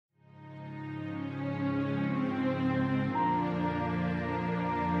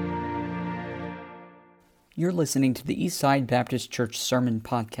You're listening to the Eastside Baptist Church Sermon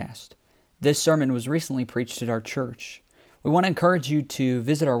Podcast. This sermon was recently preached at our church. We want to encourage you to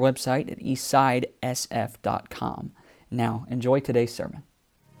visit our website at eastsidesf.com. Now, enjoy today's sermon.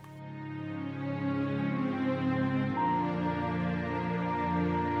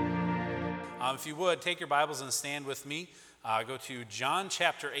 If you would, take your Bibles and stand with me. Go to John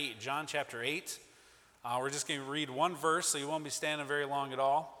chapter 8. John chapter 8. We're just going to read one verse, so you won't be standing very long at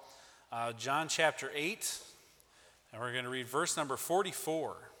all. John chapter 8, and we're going to read verse number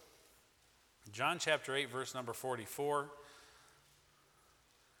 44. John chapter 8, verse number 44.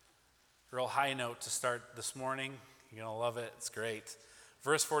 Real high note to start this morning. You're going to love it. It's great.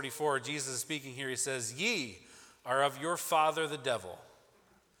 Verse 44, Jesus is speaking here. He says, "Ye are of your father the devil."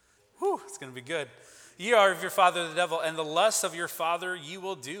 Whew, it's going to be good. "Ye are of your father the devil, and the lusts of your father ye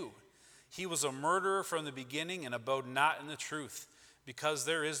will do. He was a murderer from the beginning, and abode not in the truth, because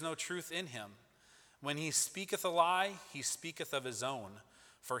there is no truth in him. When he speaketh a lie, he speaketh of his own,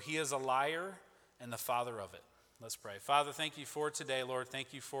 for he is a liar and the father of it." Let's pray. Father, thank you for today, Lord.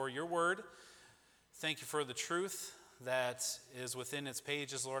 Thank you for your word. Thank you for the truth that is within its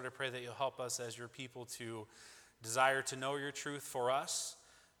pages, Lord. I pray that you'll help us as your people to desire to know your truth for us,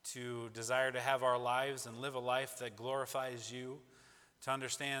 to desire to have our lives and live a life that glorifies you, to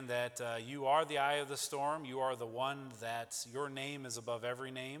understand that you are the eye of the storm. You are the one that your name is above every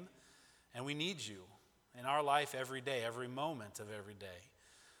name, and we need you in our life every day, every moment of every day.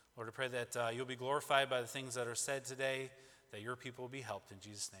 Lord, I pray that you'll be glorified by the things that are said today, that your people will be helped in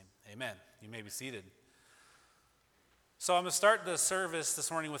Jesus' name. Amen. You may be seated. So I'm going to start the service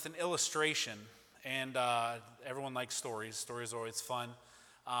this morning with an illustration, and everyone likes stories. Stories are always fun.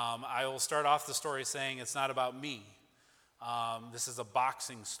 I will start off the story saying it's not about me. This is a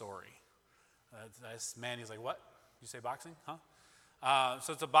boxing story. Manny's like, "What? You say boxing? Huh?"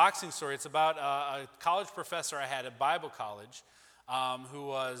 So it's a boxing story. It's about a college professor I had at Bible college who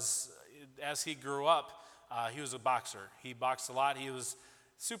was, as he grew up, he was a boxer. He boxed a lot. He was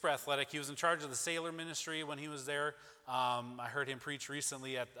super athletic. He was in charge of the sailor ministry when he was there. I heard him preach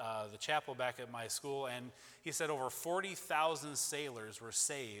recently at the chapel back at my school, and he said over 40,000 sailors were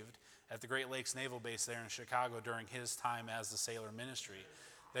saved at the Great Lakes Naval Base there in Chicago during his time as the sailor ministry.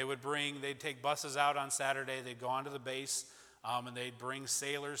 They'd take buses out on Saturday, they'd go onto the base, and they'd bring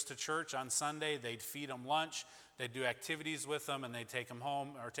sailors to church on Sunday, they'd feed them lunch, they'd do activities with them, and they'd take them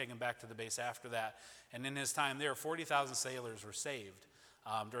home or take them back to the base after that. And in his time there, 40,000 sailors were saved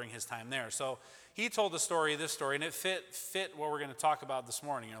during his time there. So he told this story, and it fit what we're going to talk about this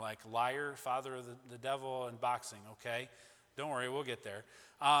morning. You're like, liar, father of the devil, and boxing, okay? Don't worry, we'll get there.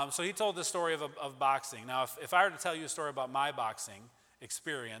 So he told the story of boxing. Now, if I were to tell you a story about my boxing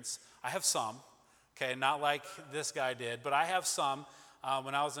experience, I have some, okay, not like this guy did, but I have some.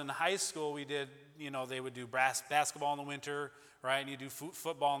 When I was in high school, we did, they would do basketball in the winter, right, and you do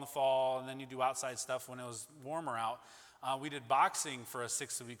football in the fall, and then you do outside stuff when it was warmer out. We did boxing for a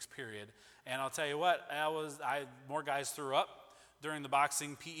 6 weeks period, and I'll tell you what, more guys threw up during the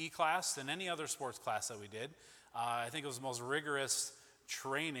boxing PE class than any other sports class that we did. I think it was the most rigorous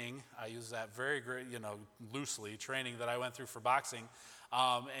training, I use that very, loosely, training that I went through for boxing,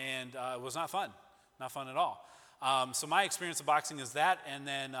 and it was not fun at all. So my experience of boxing is that, and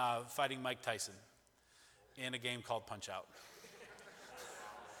then fighting Mike Tyson in a game called Punch-Out.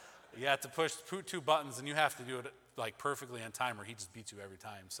 You have to push two buttons, and you have to do it like perfectly on time, or he just beats you every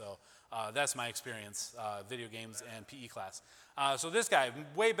time. So that's my experience, video games and PE class. So this guy,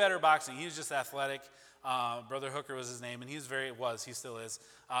 way better boxing. He was just athletic. Brother Hooker was his name, and he still is,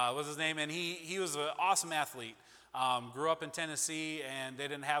 was his name, and he was an awesome athlete. Grew up in Tennessee, and they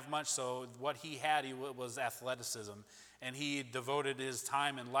didn't have much, so what he had was athleticism, and he devoted his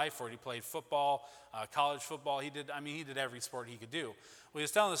time and life for it. He played football, college football. He did every sport he could do. Well, he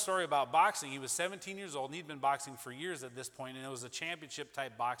was telling the story about boxing. He was 17 years old, and he'd been boxing for years at this point, and it was a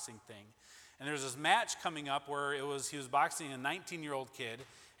championship-type boxing thing. And there was this match coming up where he was boxing a 19-year-old kid,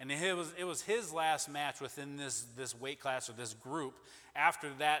 and it was his last match within this weight class or this group. After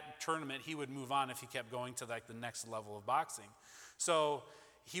that tournament, he would move on if he kept going to like the next level of boxing. So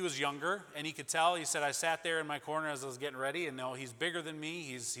he was younger, and he could tell. He said, "I sat there in my corner as I was getting ready, and he's bigger than me.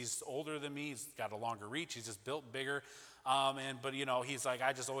 He's older than me. He's got a longer reach. He's just built bigger. But he's like,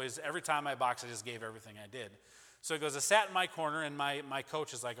 I just always, every time I boxed, I just gave everything I did." So he goes, "I sat in my corner, and my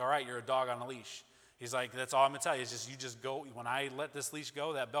coach is like, 'All right, you're a dog on a leash.' He's like, 'That's all I'm going to tell you. You just go. When I let this leash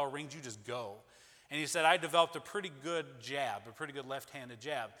go, that bell rings, you just go.'" And he said, "I developed a pretty good jab, a pretty good left-handed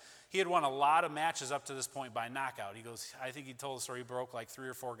jab." He had won a lot of matches up to this point by knockout. He goes, I think he told the story, he broke like 3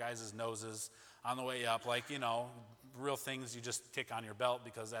 or 4 guys' noses on the way up, real things you just tick on your belt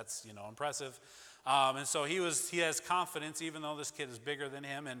because that's, impressive. And so he has confidence, even though this kid is bigger than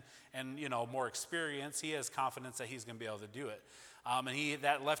him and more experienced, he has confidence that he's going to be able to do it. And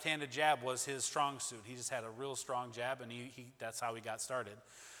that left-handed jab was his strong suit. He just had a real strong jab, and that's how he got started.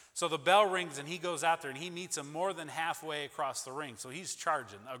 So the bell rings, and he goes out there, and he meets him more than halfway across the ring. So he's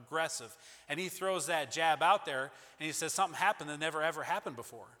charging, aggressive, and he throws that jab out there, and he says something happened that never, ever happened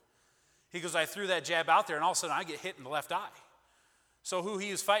before. He goes, I threw that jab out there, and all of a sudden I get hit in the left eye. So who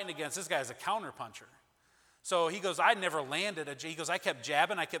he was fighting against, this guy's a counter puncher. So he goes, I never landed a jab. He goes, I kept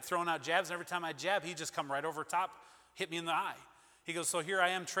jabbing, I kept throwing out jabs, and every time I jab, he'd just come right over top, hit me in the eye. He goes, so here I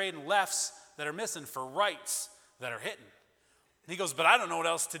am trading lefts that are missing for rights that are hitting. He goes, but I don't know what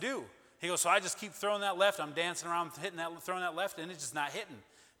else to do. He goes, so I just keep throwing that left. I'm dancing around, throwing that left, and it's just not hitting.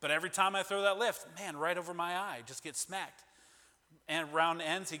 But every time I throw that left, man, right over my eye, just gets smacked. And round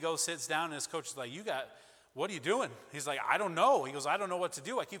ends, he goes, sits down, and his coach is like, what are you doing? He's like, I don't know. He goes, I don't know what to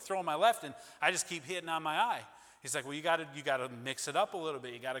do. I keep throwing my left, and I just keep hitting on my eye. He's like, well, you got to mix it up a little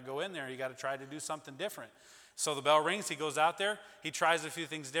bit. You got to go in there. You got to try to do something different. So the bell rings. He goes out there. He tries a few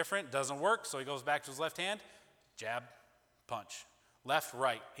things different. Doesn't work. So he goes back to his left hand. Jab, punch. Left,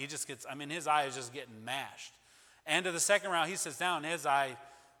 right. He just gets, his eye is just getting mashed. End of the second round, he sits down. His eye,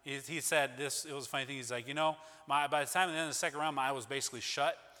 he said this, it was a funny thing. He's like, by the time at the end of the second round, my eye was basically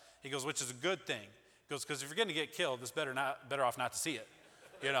shut. He goes, which is a good thing. He goes, because if you're going to get killed, it's better off not to see it.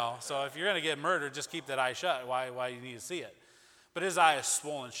 So if you're going to get murdered, just keep that eye shut. Why you need to see it? But his eye is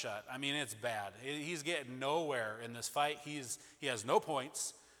swollen shut. It's bad. He's getting nowhere in this fight. He has no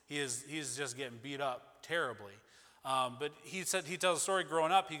points. He's just getting beat up terribly. But he tells a story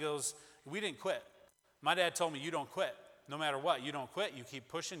growing up. He goes, we didn't quit. My dad told me, you don't quit. No matter what, you don't quit. You keep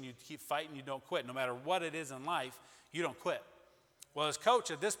pushing, you keep fighting, you don't quit. No matter what it is in life, you don't quit. Well, his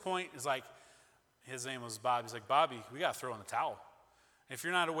coach at this point is like, his name was Bob. He's like, Bobby, we got to throw in the towel. If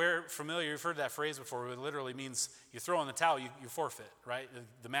you're not familiar, you've heard that phrase before. It literally means you throw in the towel, you forfeit, right?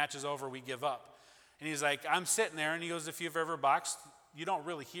 The match is over, we give up. And he's like, I'm sitting there, and he goes, if you've ever boxed, you don't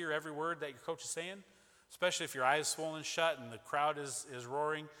really hear every word that your coach is saying, especially if your eye is swollen shut and the crowd is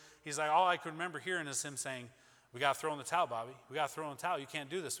roaring. He's like, all I could remember hearing is him saying, we got to throw in the towel, Bobby. We got to throw in the towel. You can't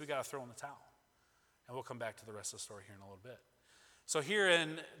do this. We got to throw in the towel. And we'll come back to the rest of the story here in a little bit. So here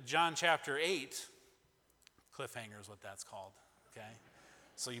in John chapter 8, cliffhanger is what that's called, okay?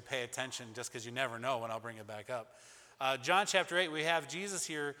 So you pay attention just because you never know when I'll bring it back up. John chapter 8, we have Jesus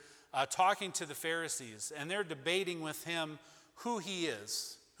here talking to the Pharisees, and they're debating with him who he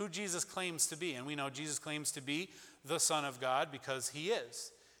is, who Jesus claims to be. And we know Jesus claims to be the Son of God because he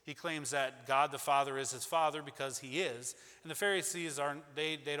is. He claims that God the Father is his Father because he is. And the Pharisees,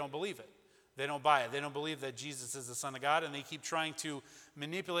 they don't believe it. They don't buy it. They don't believe that Jesus is the Son of God, and they keep trying to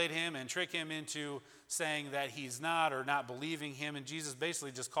manipulate him and trick him into saying that he's not or not believing him. And Jesus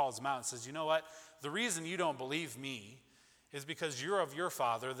basically just calls them out and says, you know what? The reason you don't believe me is because you're of your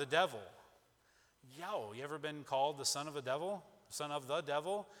father, the devil. You ever been called the son of a devil? Son of the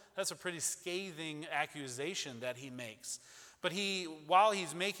devil? That's a pretty scathing accusation that he makes. But while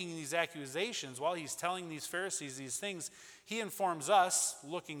he's making these accusations, while he's telling these Pharisees these things, he informs us,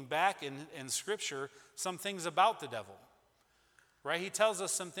 looking back in Scripture, some things about the devil. Right? He tells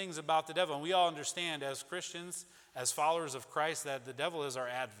us some things about the devil. And we all understand as Christians, as followers of Christ, that the devil is our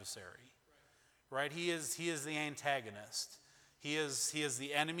adversary. Right? He is the antagonist. He is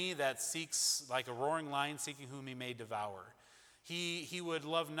the enemy that seeks, like a roaring lion, seeking whom he may devour. He would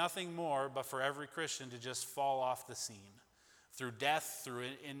love nothing more but for every Christian to just fall off the scene. Through death, through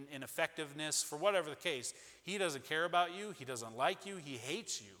ineffectiveness, for whatever the case. He doesn't care about you. He doesn't like you. He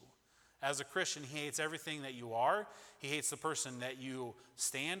hates you. As a Christian, he hates everything that you are. He hates the person that you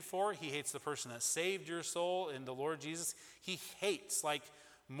stand for. He hates the person that saved your soul in the Lord Jesus. He hates, like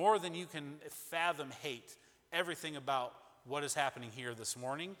more than you can fathom hate, everything about what is happening here this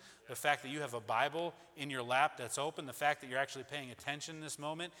morning. The fact that you have a Bible in your lap that's open, the fact that you're actually paying attention in this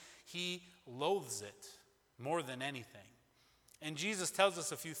moment, he loathes it more than anything. And Jesus tells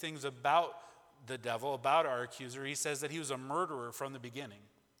us a few things about the devil, about our accuser. He says that he was a murderer from the beginning.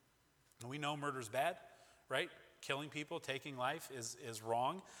 And we know murder is bad, right? Killing people, taking life is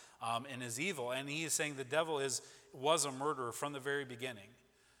wrong and is evil. And he is saying the devil was a murderer from the very beginning.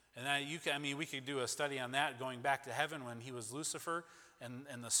 And we could do a study on that going back to heaven when he was Lucifer and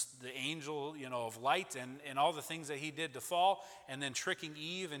the angel, of light and all the things that he did to fall, and then tricking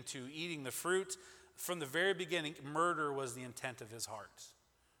Eve into eating the fruit. From the very beginning, murder was the intent of his heart.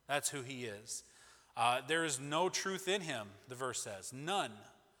 That's who he is. There is no truth in him, the verse says. None.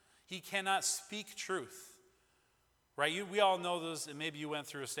 He cannot speak truth. right? We all know those, and maybe you went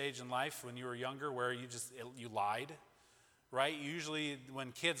through a stage in life when you were younger where you lied, right? Usually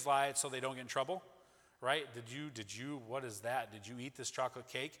when kids lie, it's so they don't get in trouble, right? What is that? Did you eat this chocolate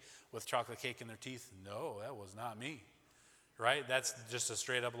cake with chocolate cake in their teeth? No, that was not me, right? That's just a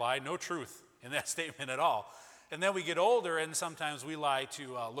straight up lie. No truth in that statement at all. And then we get older, and sometimes we lie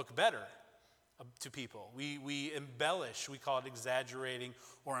to look better to people. We embellish. We call it exaggerating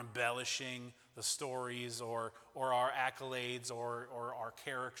or embellishing the stories or our accolades or our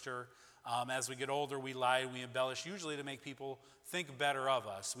character. As we get older, we lie and we embellish, usually to make people think better of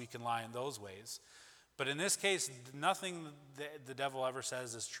us. We can lie in those ways. But in this case, nothing the devil ever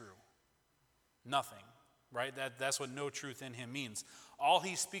says is true. Nothing, right? That's what no truth in him means. All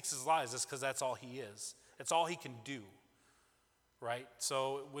he speaks is lies. That's because that's all he is. It's all he can do, right?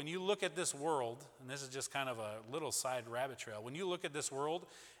 So when you look at this world, and this is just kind of a little side rabbit trail, when you look at this world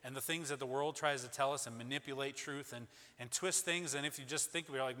and the things that the world tries to tell us and manipulate truth and twist things, and if you just think,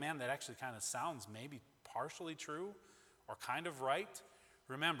 you're like, man, that actually kind of sounds maybe partially true or kind of right,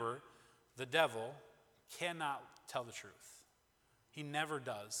 remember, the devil cannot tell the truth. He never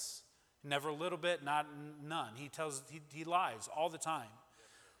does. Never a little bit, none. He lies all the time.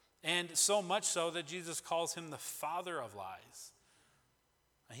 And so much so that Jesus calls him the father of lies.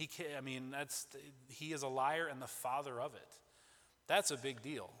 He is a liar and the father of it. That's a big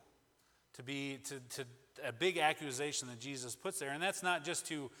deal. A big accusation that Jesus puts there. And that's not just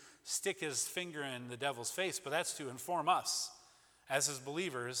to stick his finger in the devil's face, but that's to inform us as his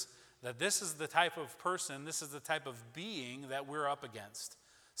believers that this is the type of person, this is the type of being that we're up against.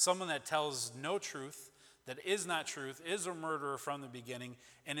 Someone that tells no truth, that is not truth, is a murderer from the beginning,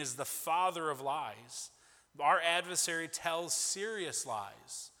 and is the father of lies. Our adversary tells serious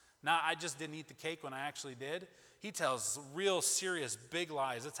lies. Now, I just didn't eat the cake when I actually did. He tells real serious big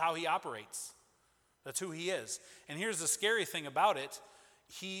lies. That's how he operates. That's who he is. And here's the scary thing about it.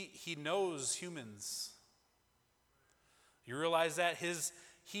 He knows humans. You realize that?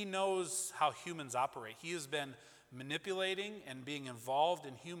 He knows how humans operate. He has been manipulating and being involved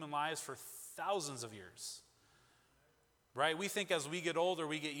in human lives for thousands of years, right? We think as we get older,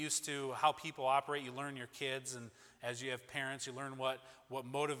 we get used to how people operate. You learn your kids, and as you have parents, you learn what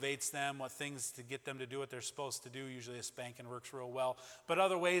motivates them, what things to get them to do what they're supposed to do. Usually a spanking works real well. But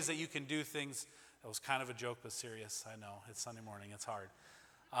other ways that you can do things, that was kind of a joke, but serious. I know, it's Sunday morning, it's hard.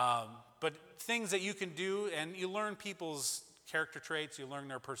 But things that you can do, and you learn people's character traits, you learn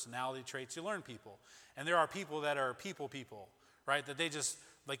their personality traits, you learn people. And there are people that are people, right? That they just,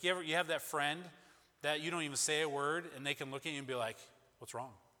 like you have that friend that you don't even say a word, and they can look at you and be like, what's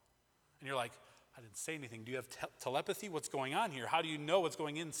wrong? And you're like, I didn't say anything. Do you have telepathy? What's going on here? How do you know what's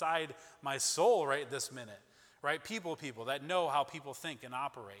going inside my soul right this minute? Right? People that know how people think and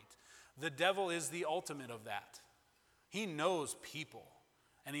operate. The devil is the ultimate of that. He knows people,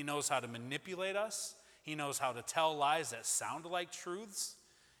 and he knows how to manipulate us. He knows how to tell lies that sound like truths.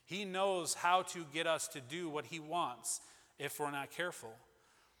 He knows how to get us to do what he wants if we're not careful.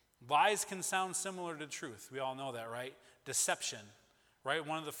 Lies can sound similar to truth. We all know that, right? Deception, right?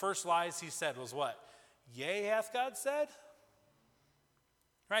 One of the first lies he said was what? Yea, hath God said?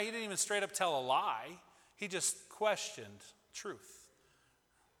 Right? He didn't even straight up tell a lie. He just questioned truth.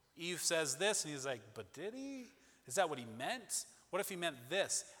 Eve says this, and he's like, but did he? Is that what he meant? What if he meant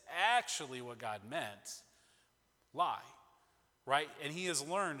this? Actually, what God meant, lie, right? And he has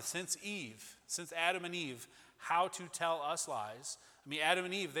learned since Adam and Eve, how to tell us lies. I mean, Adam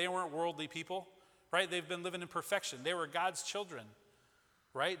and Eve, they weren't worldly people, right? They've been living in perfection. They were God's children,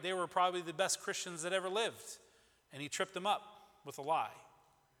 right? They were probably the best Christians that ever lived. And he tripped them up with a lie.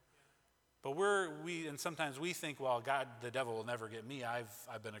 But and sometimes we think, well, God, the devil will never get me.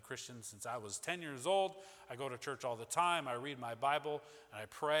 I've been a Christian since I was 10 years old. I go to church all the time. I read my Bible and I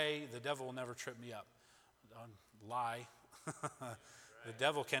pray. The devil will never trip me up. Lie. The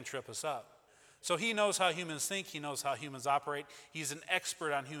devil can trip us up. So he knows how humans think. He knows how humans operate. He's an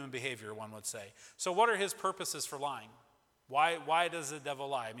expert on human behavior, one would say. So what are his purposes for lying? Why does the devil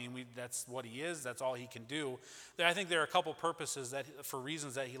lie? I mean, that's what he is. That's all he can do. I think there are a couple purposes for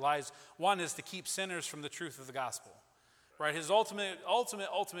reasons that he lies. One is to keep sinners from the truth of the gospel. Right? His ultimate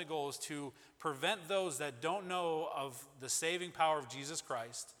goal is to prevent those that don't know of the saving power of Jesus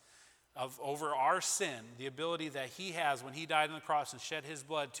Christ, over our sin, the ability that he has when he died on the cross and shed his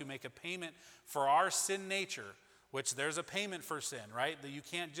blood to make a payment for our sin nature, which there's a payment for sin, right? That you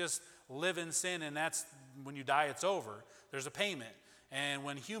can't just live in sin and that's when you die, it's over. There's a payment. And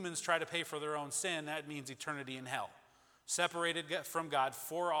when humans try to pay for their own sin, that means eternity in hell. Separated from God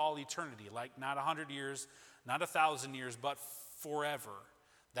for all eternity, like not 100 years, not 1,000 years, but forever.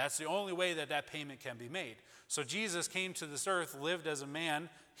 That's the only way that that payment can be made. So Jesus came to this earth, lived as a man.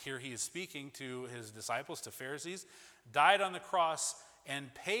 Here he is speaking to his disciples, to Pharisees, died on the cross,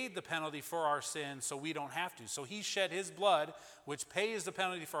 and paid the penalty for our sin so we don't have to. So he shed his blood, which pays the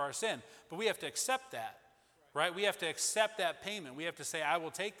penalty for our sin. But we have to accept that, right? We have to accept that payment. We have to say, I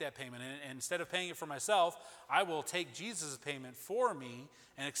will take that payment. And instead of paying it for myself, I will take Jesus' payment for me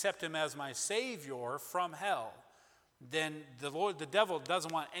and accept him as my Savior from hell. Then the devil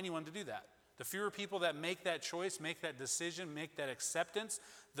doesn't want anyone to do that. The fewer people that make that choice, make that decision, make that acceptance,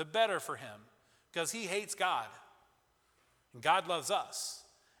 the better for him. Because he hates God. And God loves us.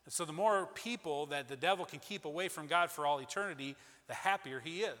 And so the more people that the devil can keep away from God for all eternity, the happier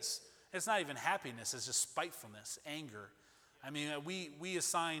he is. It's not even happiness, it's just spitefulness, anger. I mean, we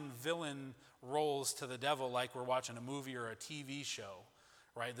assign villain roles to the devil like we're watching a movie or a TV show,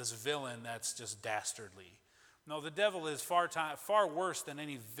 right? This villain that's just dastardly. No, the devil is far worse than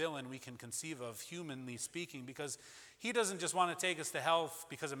any villain we can conceive of, humanly speaking, because he doesn't just want to take us to hell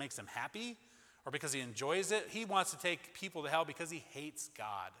because it makes him happy or because he enjoys it. He wants to take people to hell because he hates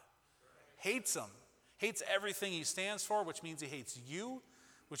God. Hates him. Hates everything he stands for, which means he hates you,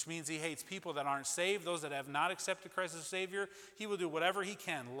 which means he hates people that aren't saved, those that have not accepted Christ as Savior. He will do whatever he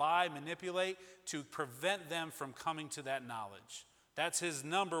can, lie, manipulate, to prevent them from coming to that knowledge. That's his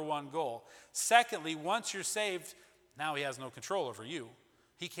number one goal. Secondly, once you're saved, now he has no control over you.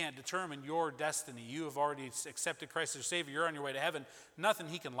 He can't determine your destiny. You have already accepted Christ as Savior. You're on your way to heaven. Nothing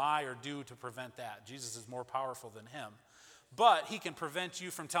he can lie or do to prevent that. Jesus is more powerful than him. But he can prevent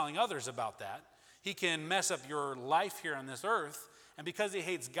you from telling others about that. He can mess up your life here on this earth. And because he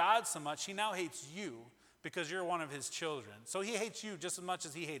hates God so much, he now hates you because you're one of his children. So he hates you just as much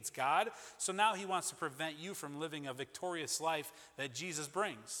as he hates God. So now he wants to prevent you from living a victorious life that Jesus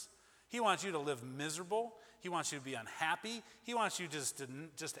brings. He wants you to live miserable. He wants you to be unhappy. He wants you just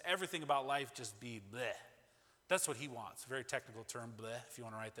everything about life just be bleh. That's what he wants. Very technical term, bleh, if you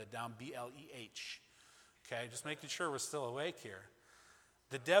want to write that down, B-L-E-H. Okay, just making sure we're still awake here.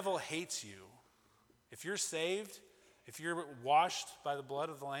 The devil hates you. If you're saved, if you're washed by the blood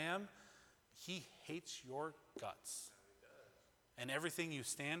of the Lamb, he hates your guts and everything you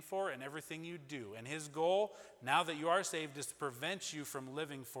stand for and everything you do. And his goal, now that you are saved, is to prevent you from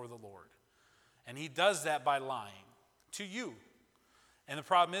living for the Lord. And he does that by lying to you. And the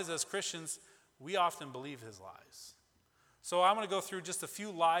problem is, as Christians, we often believe his lies. So I'm going to go through just a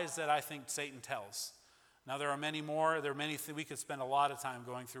few lies that I think Satan tells. Now, there are many more. There are many we could spend a lot of time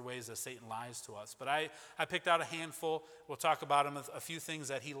going through ways that Satan lies to us. But I picked out a handful. We'll talk about him, a few things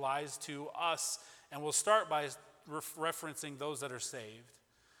that he lies to us. And we'll start by referencing those that are saved.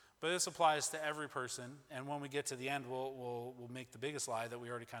 But this applies to every person. And when we get to the end, we'll make the biggest lie that we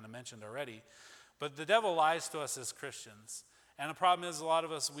already kind of mentioned already. But the devil lies to us as Christians. And the problem is, a lot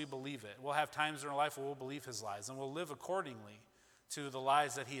of us, we believe it. We'll have times in our life where we'll believe his lies. And we'll live accordingly to the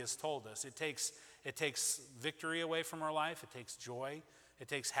lies that he has told us. It takes victory away from our life. It takes joy. It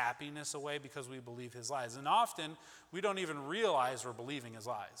takes happiness away because we believe his lies. And often, we don't even realize we're believing his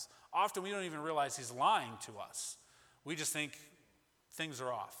lies. Often, we don't even realize he's lying to us. We just think things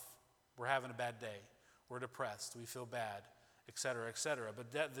are off. We're having a bad day. We're depressed. We feel bad, etc., etc.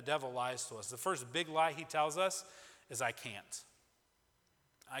 But the devil lies to us. The first big lie he tells us is, I can't.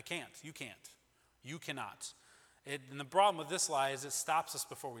 I can't. You can't. You cannot. And the problem with this lie is it stops us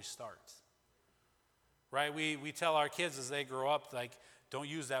before we start. Right? We tell our kids as they grow up, like, don't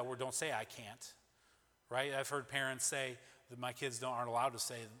use that word, don't say I can't. Right? I've heard parents say that my kids aren't allowed to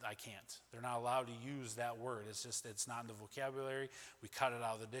say I can't. They're not allowed to use that word. It's not in the vocabulary. We cut it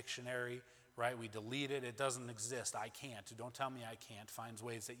out of the dictionary, right? We delete it. It doesn't exist. I can't. Don't tell me I can't. Find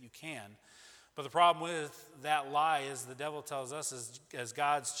ways that you can. But the problem with that lie is the devil tells us as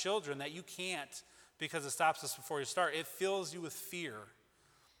God's children that you can't because it stops us before you start. It fills you with fear.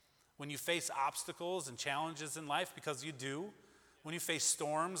 When you face obstacles and challenges in life, because you do. When you face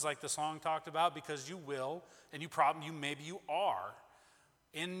storms like the song talked about, because you will, and maybe you are.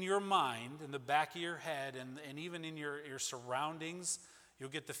 In your mind, in the back of your head, and even in your surroundings, you'll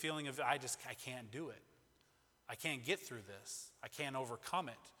get the feeling of, I can't do it. I can't get through this. I can't overcome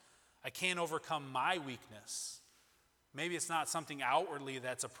it. I can't overcome my weakness. Maybe it's not something outwardly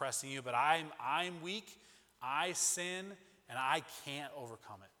that's oppressing you, but I'm weak, I sin, and I can't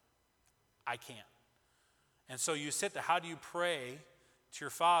overcome it. I can't. And so you sit there, how do you pray to your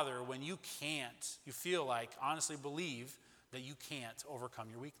Father when you can't, you feel like, honestly believe that you can't overcome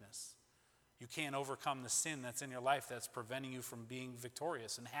your weakness? You can't overcome the sin that's in your life that's preventing you from being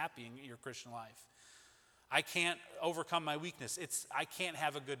victorious and happy in your Christian life. I can't overcome my weakness. I can't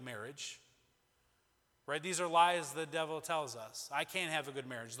have a good marriage. Right? These are lies the devil tells us. I can't have a good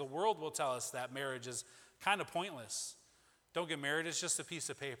marriage. The world will tell us that marriage is kind of pointless. Don't get married, it's just a piece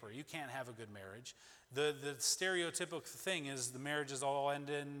of paper. You can't have a good marriage. The stereotypical thing is the marriages all end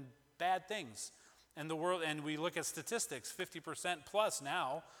in bad things. And the world, and we look at statistics, 50% plus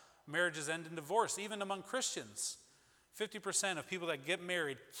now, marriages end in divorce, even among Christians. 50% of people that get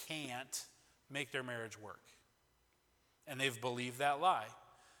married can't make their marriage work. And they've believed that lie,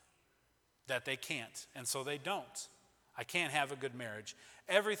 that they can't, and so they don't. I can't have a good marriage.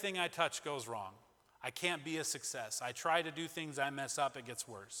 Everything I touch goes wrong. I can't be a success. I try to do things, I mess up, it gets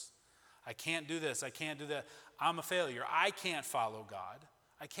worse. I can't do this, I can't do that. I'm a failure. I can't follow God.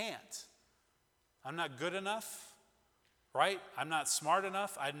 I can't. I'm not good enough, right? I'm not smart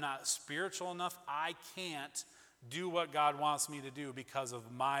enough. I'm not spiritual enough. I can't do what God wants me to do because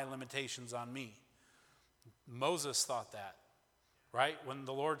of my limitations on me. Moses thought that, right? When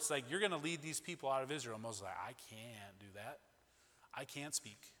the Lord's like, you're going to lead these people out of Israel, Moses was like, I can't do that. I can't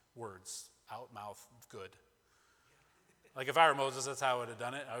speak words out mouth good. Like if I were Moses, that's how I would have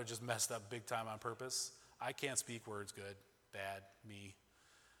done it. I would just messed up big time on purpose. I can't speak words good, bad, me.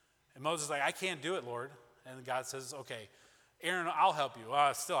 And Moses is like, I can't do it, Lord. And God says, okay, Aaron, I'll help you.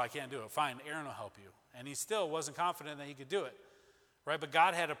 Still, I can't do it. Fine, Aaron will help you. And he still wasn't confident that he could do it, right? But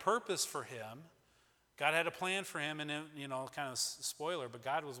God had a purpose for him. God had a plan for him, and kind of spoiler, but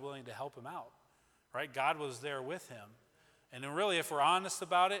God was willing to help him out, right? God was there with him. And then really, if we're honest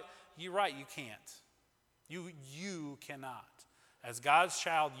about it, you're right, you can't. You cannot. As God's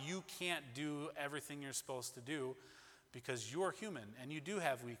child, you can't do everything you're supposed to do because you're human and you do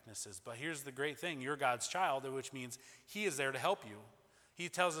have weaknesses. But here's the great thing. You're God's child, which means he is there to help you. He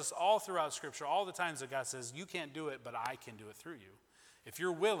tells us all throughout Scripture, all the times that God says, you can't do it, but I can do it through you. If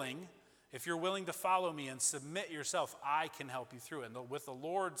you're willing to follow me and submit yourself, I can help you through it. And with the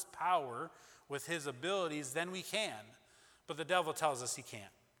Lord's power, with his abilities, then we can. But the devil tells us he can't.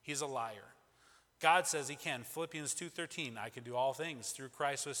 He's a liar. God says he can. Philippians 2:13, I can do all things through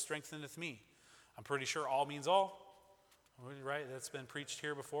Christ who strengtheneth me. I'm pretty sure all means all, right? That's been preached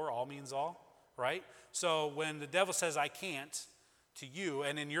here before. All means all, right? So when the devil says I can't to you,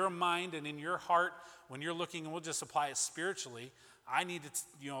 and in your mind and in your heart, when you're looking, and we'll just apply it spiritually, I need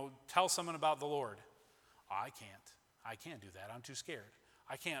to tell someone about the Lord. Oh, I can't do that. I'm too scared.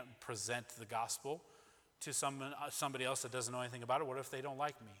 I can't present the gospel to somebody else that doesn't know anything about it. What if they don't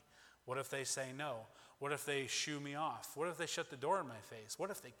like me? What if they say no? What if they shoo me off? What if they shut the door in my face?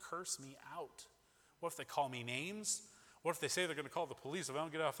 What if they curse me out? What if they call me names? What if they say they're going to call the police if I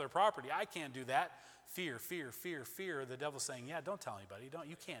don't get off their property? I can't do that. Fear, fear, fear, fear. The devil's saying, yeah, don't tell anybody.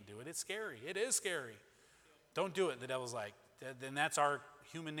 You can't do it. It's scary. It is scary. Don't do it. The devil's like, then that's our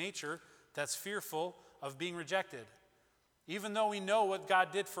human nature that's fearful of being rejected. Even though we know what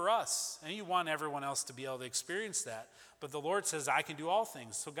God did for us, and you want everyone else to be able to experience that. But the Lord says, I can do all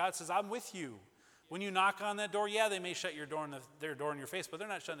things. So God says, I'm with you. When you knock on that door, yeah, they may shut their door in your face, but they're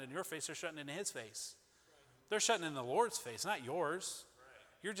not shutting it in your face, they're shutting it in his face. They're shutting it in the Lord's face, not yours.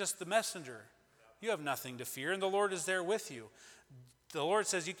 You're just the messenger. You have nothing to fear, and the Lord is there with you. The Lord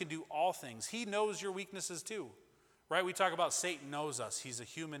says you can do all things. He knows your weaknesses too, right? We talk about Satan knows us. He's a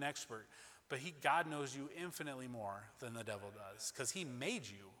human expert. But God knows you infinitely more than the devil does because he made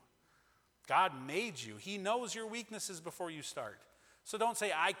you. God made you. He knows your weaknesses before you start. So don't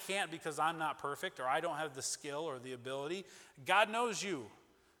say, I can't because I'm not perfect or I don't have the skill or the ability. God knows you.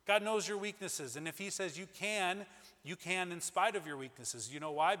 God knows your weaknesses. And if he says you can in spite of your weaknesses. You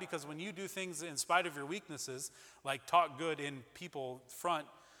know why? Because when you do things in spite of your weaknesses, like talk good in people front,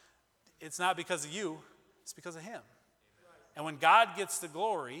 it's not because of you, it's because of him. And when God gets the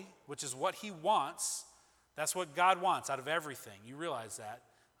glory, which is what he wants, that's what God wants out of everything. You realize that.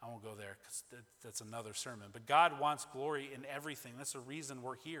 I won't go there because that's another sermon. But God wants glory in everything. That's the reason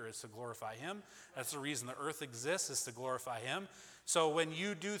we're here, is to glorify him. That's the reason the earth exists, is to glorify him. So when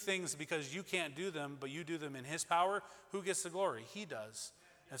you do things because you can't do them, but you do them in his power, who gets the glory? He does.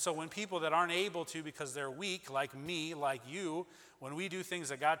 And so when people that aren't able to because they're weak, like me, like you, when we do things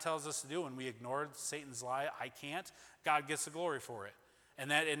that God tells us to do and we ignore Satan's lie, I can't, God gets the glory for it.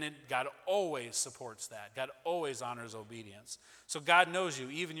 And God always supports that. God always honors obedience. So God knows you,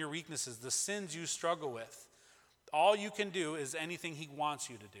 even your weaknesses, the sins you struggle with. All you can do is anything he wants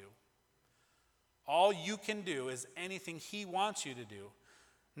you to do. All you can do is anything he wants you to do.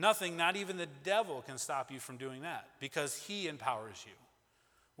 Nothing, not even the devil, can stop you from doing that because he empowers you.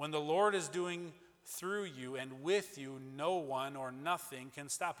 When the Lord is doing through you and with you, no one or nothing can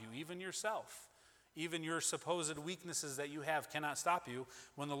stop you, even yourself. Even your supposed weaknesses that you have cannot stop you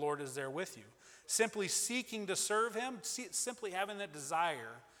when the Lord is there with you. Simply seeking to serve him, simply having that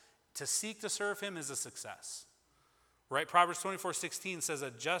desire, To seek to serve him is a success. Right? Proverbs 24:16 says,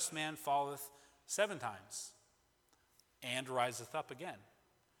 a just man falleth 7 times and riseth up again.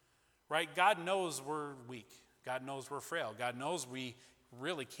 Right? God knows we're weak. God knows we're frail. God knows we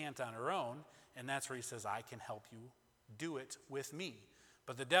really can't on our own. And that's where he says, I can help you do it with me.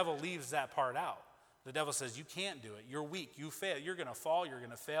 But the devil leaves that part out. The devil says, you can't do it. You're weak. You fail. You're going to fall. You're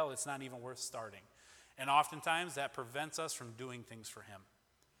going to fail. It's not even worth starting. And oftentimes that prevents us from doing things for him.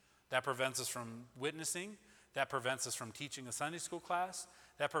 That prevents us from witnessing. That prevents us from teaching a Sunday school class.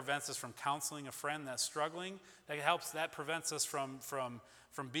 That prevents us from counseling a friend that's struggling. That prevents us from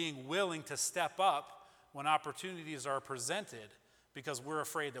being willing to step up when opportunities are presented because we're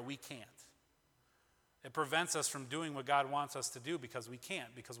afraid that we can't. It prevents us from doing what God wants us to do because we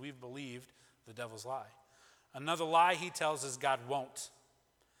can't, because we've believed the devil's lie. Another lie he tells is God won't.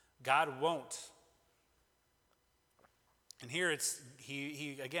 God won't. And here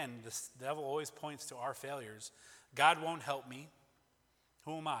he again, the devil always points to our failures. God won't help me.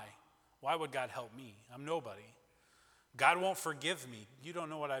 Who am I? Why would God help me? I'm nobody. God won't forgive me. You don't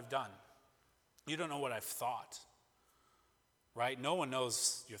know what I've done. You don't know what I've thought. Right? No one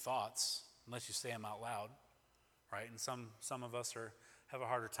knows your thoughts unless you say them out loud. Right? And some of us have a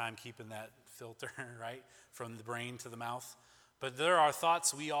harder time keeping that filter, right? From the brain to the mouth. But there are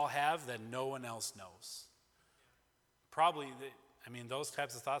thoughts we all have that no one else knows. Those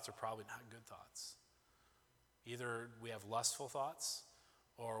types of thoughts are probably not good thoughts. Either we have lustful thoughts,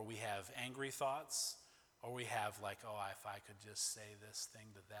 or we have angry thoughts, or we have like, if I could just say this thing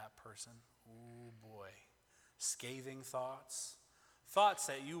to that person, ooh boy. Scathing thoughts. Thoughts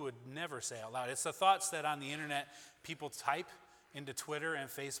that you would never say out loud. It's the thoughts that on the internet people type into Twitter and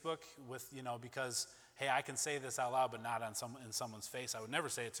Facebook because, hey, I can say this out loud, but not in someone's face. I would never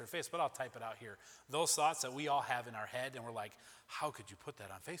say it to their face, but I'll type it out here. Those thoughts that we all have in our head, and we're like, how could you put that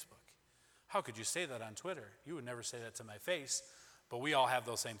on Facebook? How could you say that on Twitter? You would never say that to my face, but we all have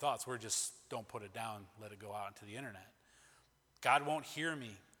those same thoughts. We're just, don't put it down, let it go out into the internet. God won't hear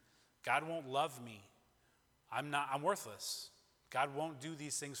me. God won't love me. I'm worthless. God won't do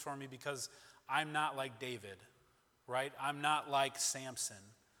these things for me because I'm not like David, right? I'm not like Samson.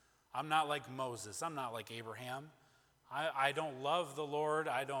 I'm not like Moses. I'm not like Abraham. I don't love the Lord.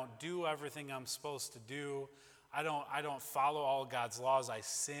 I don't do everything I'm supposed to do. I don't follow all God's laws. I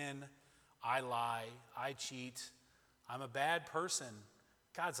sin. I lie. I cheat. I'm a bad person.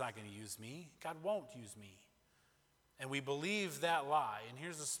 God's not going to use me. God won't use me. And we believe that lie. And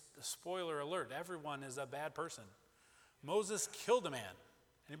here's a spoiler alert. Everyone is a bad person. Moses killed a man.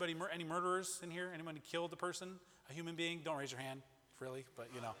 Any murderers in here? Anybody killed a person, a human being? Don't raise your hand, really, but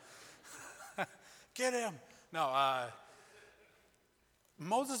Get him. No,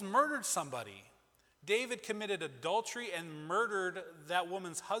 Moses murdered somebody. David committed adultery and murdered that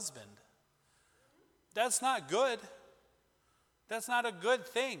woman's husband. That's not good. That's not a good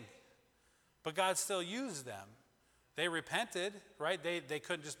thing. But God still used them. They repented, right? They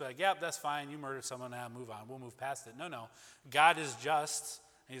couldn't just be like, yep, that's fine. You murdered someone, now move on. We'll move past it. No. God is just,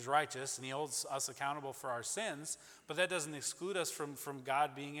 and he's righteous, and he holds us accountable for our sins, but that doesn't exclude us from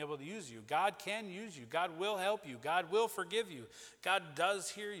God being able to use you. God can use you. God will help you. God will forgive you. God does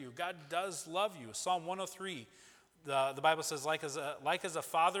hear you. God does love you. Psalm 103, the Bible says, like as a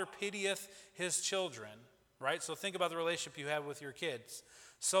father pitieth his children, right? So think about the relationship you have with your kids.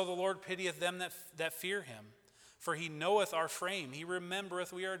 So the Lord pitieth them that fear him. For he knoweth our frame. He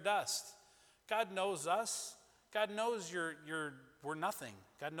remembereth we are dust. God knows us. God knows we're nothing.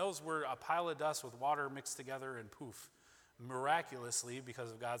 God knows we're a pile of dust with water mixed together and poof. Miraculously, because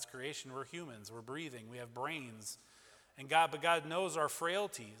of God's creation, we're humans. We're breathing. We have brains. But God knows our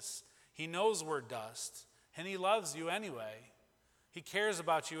frailties. He knows we're dust. And he loves you anyway. He cares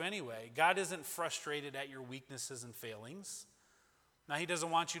about you anyway. God isn't frustrated at your weaknesses and failings. Now, he doesn't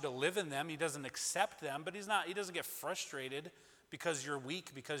want you to live in them. He doesn't accept them, but he doesn't get frustrated because you're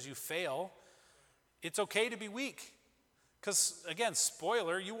weak, because you fail. It's okay to be weak. Because, again,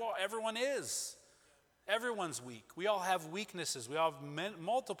 spoiler, everyone is. Everyone's weak. We all have weaknesses. We all have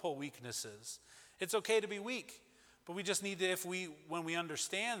multiple weaknesses. It's okay to be weak. But we just need to, when we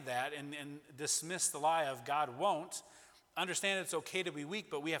understand that and dismiss the lie of God won't, understand it's okay to be weak,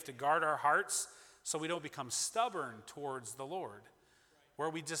 but we have to guard our hearts so we don't become stubborn towards the Lord. Where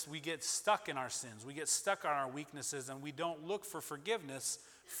we get stuck in our sins. We get stuck on our weaknesses and we don't look for forgiveness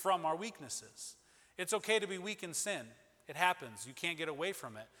from our weaknesses. It's okay to be weak in sin. It happens. You can't get away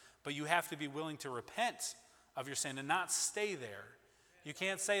from it. But you have to be willing to repent of your sin and not stay there. You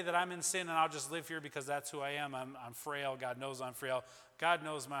can't say that I'm in sin and I'll just live here because that's who I am. I'm frail. God knows I'm frail. God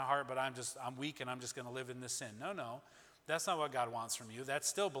knows my heart, but I'm weak and I'm just going to live in this sin. No. That's not what God wants from you. That's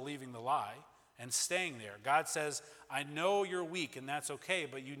still believing the lie and staying there. God says, I know you're weak, and that's okay,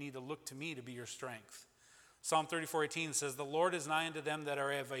 but you need to look to me to be your strength. Psalm 34:18 says, the Lord is nigh unto them that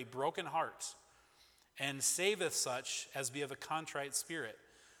are of a broken heart, and saveth such as be of a contrite spirit.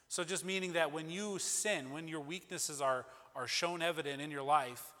 So just meaning that when you sin, when your weaknesses are shown evident in your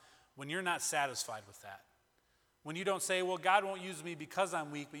life, when you're not satisfied with that, when you don't say, well, God won't use me because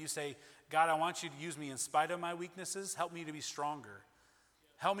I'm weak, but you say, God, I want you to use me in spite of my weaknesses. Help me to be stronger.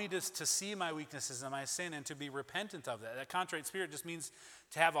 Help me to see my weaknesses and my sin and to be repentant of that. That contrite spirit just means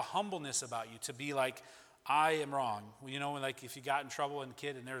to have a humbleness about you, to be like, I am wrong. You know, like if you got in trouble as a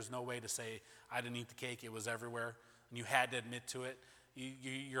kid and there's no way to say, I didn't eat the cake, it was everywhere, and you had to admit to it,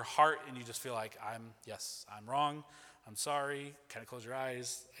 your heart, and you just feel like, I'm wrong, I'm sorry, kind of close your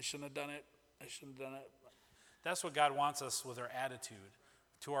eyes, I shouldn't have done it. That's what God wants us with our attitude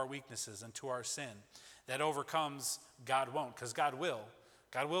to our weaknesses and to our sin. That overcomes, God won't, because God will.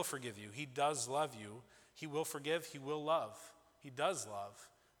 God will forgive you. He does love you. He will forgive. He will love. He does love.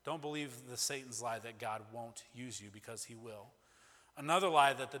 Don't believe the Satan's lie that God won't use you, because he will. Another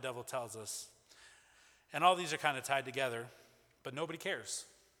lie that the devil tells us, and all these are kind of tied together, but nobody cares.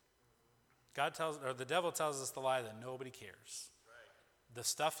 The devil tells us the lie that nobody cares. Right. The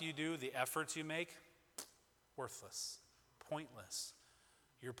stuff you do, the efforts you make, worthless, pointless.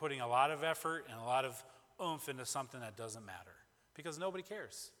 You're putting a lot of effort and a lot of oomph into something that doesn't matter because nobody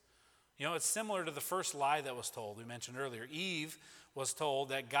cares. You know, it's similar to the first lie that was told. We mentioned earlier, Eve was told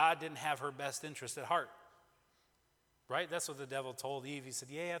that God didn't have her best interest at heart. Right? That's what the devil told Eve. He said,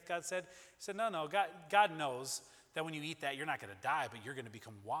 yeah, God said. He said, no, God knows that when you eat that, you're not going to die, but you're going to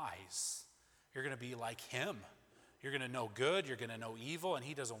become wise. You're going to be like him. You're going to know good, you're going to know evil, and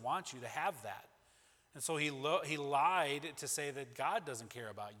he doesn't want you to have that. And so he lied to say that God doesn't care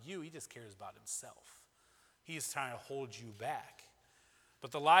about you, he just cares about himself. He's trying to hold you back.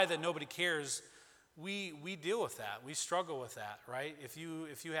 But the lie that nobody cares, we deal with that. We struggle with that, right? If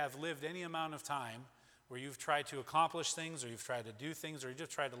you have lived any amount of time where you've tried to accomplish things, or you've tried to do things, or you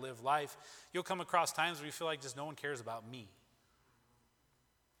just tried to live life, you'll come across times where you feel like just no one cares about me.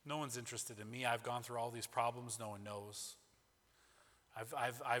 No one's interested in me. I've gone through all these problems, no one knows.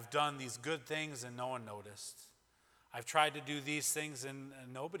 I've done these good things and no one noticed. I've tried to do these things and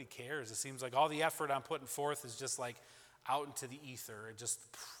nobody cares. It seems like all the effort I'm putting forth is just like out into the ether. It just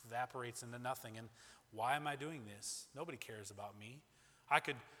evaporates into nothing. And why am I doing this? Nobody cares about me. I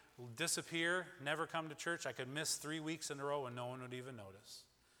could disappear, never come to church. I could miss 3 weeks in a row and no one would even notice.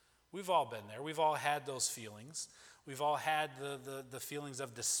 We've all been there. We've all had those feelings. We've all had the feelings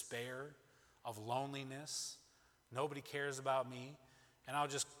of despair, of loneliness. Nobody cares about me. And I'll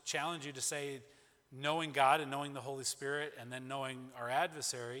just challenge you to say, knowing God and knowing the Holy Spirit and then knowing our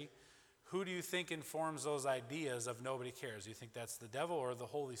adversary, who do you think informs those ideas of nobody cares? Do you think that's the devil or the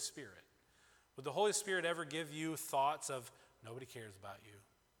Holy Spirit? Would the Holy Spirit ever give you thoughts of nobody cares about you?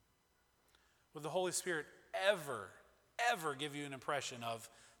 Would the Holy Spirit ever give you an impression of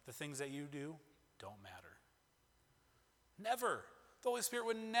the things that you do don't matter? Never. The Holy Spirit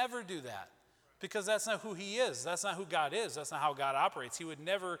would never do that. Because that's not who he is. That's not who God is. That's not how God operates. He would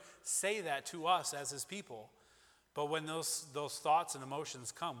never say that to us as his people. But when those thoughts and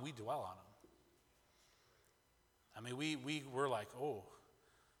emotions come, we dwell on them. I mean, we're like, oh,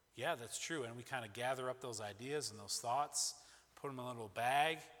 yeah, that's true. And we kind of gather up those ideas and those thoughts, put them in a little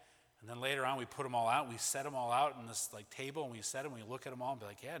bag, and then later on we put them all out. We set them all out on this like table, and we set them, we look at them all and be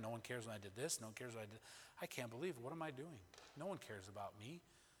like, yeah, no one cares when I did this. No one cares when I did. I can't believe it. What am I doing? No one cares about me.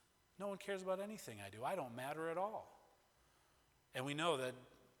 No one cares about anything I do. I don't matter at all. And we know that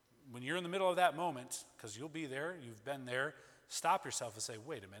when you're in the middle of that moment, because you'll be there, you've been there, stop yourself and say,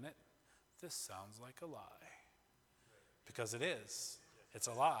 wait a minute, this sounds like a lie. Because it is. It's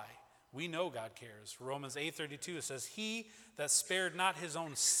a lie. We know God cares. Romans 8:32 says, he that spared not his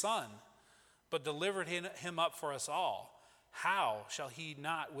own son, but delivered him up for us all, how shall he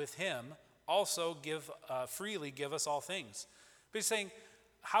not with him also freely give us all things? But he's saying,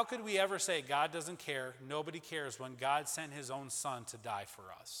 how could we ever say God doesn't care, nobody cares, when God sent his own son to die for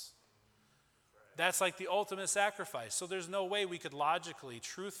us? That's like the ultimate sacrifice. So there's no way we could logically,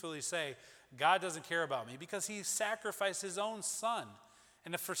 truthfully say God doesn't care about me because he sacrificed his own son.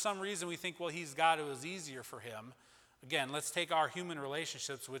 And if for some reason we think, well, he's God, it was easier for him. Again, let's take our human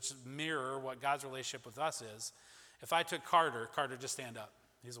relationships, which mirror what God's relationship with us is. If I took Carter, just stand up.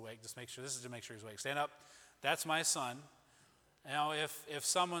 He's awake. Just make sure, this is to make sure he's awake. Stand up. That's my son. You know, if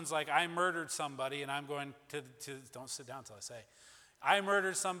someone's like, I murdered somebody, and I'm going to don't sit down until I say, I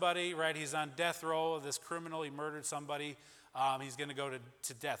murdered somebody, right? He's on death row, this criminal, he murdered somebody. he's going to go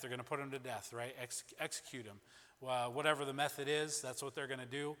to death. They're going to put him to death, right? Execute him. Whatever the method is, that's what they're going to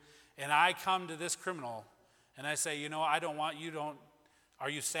do. And I come to this criminal and I say, I don't want you, are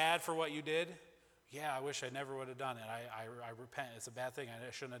you sad for what you did? Yeah, I wish I never would have done it. I repent. It's a bad thing.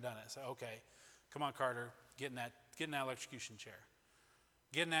 I shouldn't have done it. So, okay, come on, Carter, get in that electrocution chair.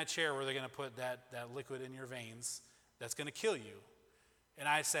 Get in that chair where they're going to put that liquid in your veins that's going to kill you. And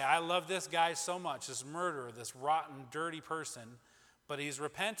I say, I love this guy so much, this murderer, this rotten, dirty person, but he's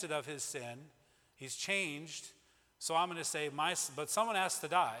repented of his sin. He's changed. So I'm going to say, but someone has to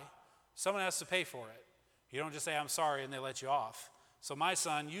die. Someone has to pay for it. You don't just say, I'm sorry, and they let you off. So my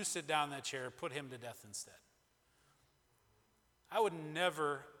son, you sit down in that chair, put him to death instead. I would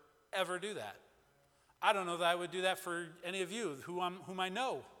never, ever do that. I don't know that I would do that for any of you whom I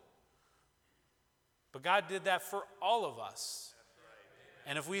know. But God did that for all of us.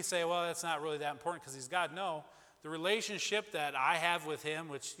 And if we say, well, that's not really that important because he's God, no. The relationship that I have with him,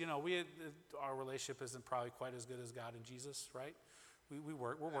 which, our relationship isn't probably quite as good as God and Jesus, right?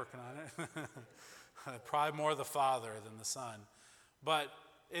 We're working on it. Probably more the Father than the Son. But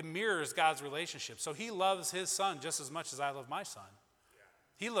it mirrors God's relationship. So he loves his son just as much as I love my son.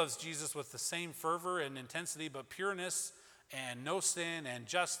 He loves Jesus with the same fervor and intensity, but pureness and no sin and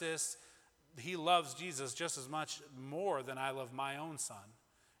justice. He loves Jesus just as much more than I love my own son.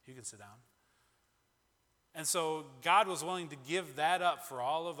 You can sit down. And so God was willing to give that up for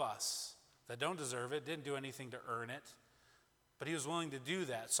all of us that don't deserve it, didn't do anything to earn it, but he was willing to do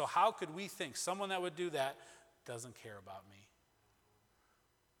that. So how could we think someone that would do that doesn't care about me?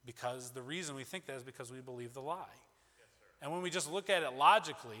 Because the reason we think that is because we believe the lie. Yes, and when we just look at it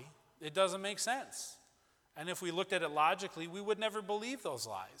logically, it doesn't make sense. And if we looked at it logically, we would never believe those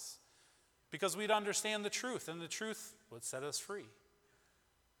lies because we'd understand the truth, and the truth would set us free.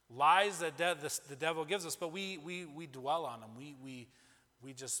 Lies that the devil gives us, but we dwell on them. We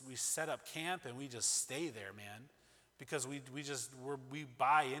set up camp and we just stay there, man, because we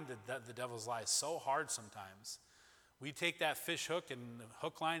buy into the devil's lies so hard sometimes. We take that fish hook and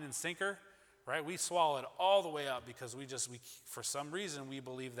hook, line, and sinker, right? We swallow it all the way up because we for some reason, we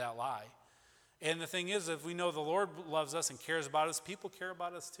believe that lie. And the thing is, if we know the Lord loves us and cares about us, people care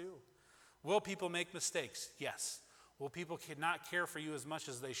about us too. Will people make mistakes? Yes. Will people not care for you as much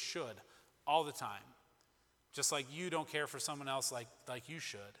as they should all the time? Just like you don't care for someone else like you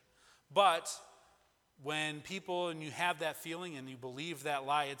should. But when people, and you have that feeling and you believe that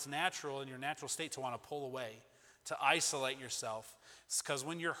lie, it's natural in your natural state to want to pull away, to isolate yourself. It's because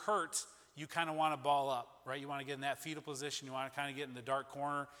when you're hurt, you kind of want to ball up, right? You want to get in that fetal position. You want to kind of get in the dark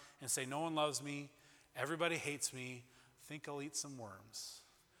corner and say, no one loves me. Everybody hates me. I think I'll eat some worms.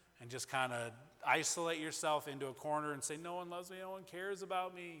 And just kind of isolate yourself into a corner and say, no one loves me. No one cares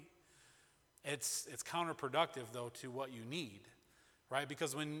about me. It's counterproductive, though, to what you need, right?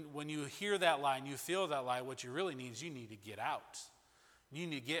 Because when you hear that lie and you feel that lie, what you really need is you need to get out. You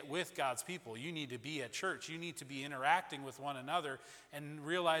need to get with God's people. You need to be at church. You need to be interacting with one another and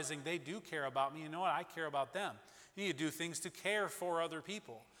realizing they do care about me. You know what? I care about them. You need to do things to care for other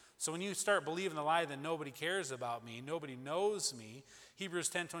people. So when you start believing the lie that nobody cares about me, nobody knows me, Hebrews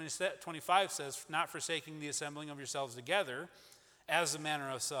 10:25 says, not forsaking the assembling of yourselves together, as the manner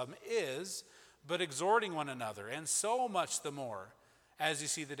of some is, but exhorting one another, and so much the more as you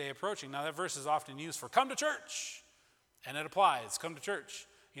see the day approaching. Now that verse is often used for come to church. And it applies. Come to church.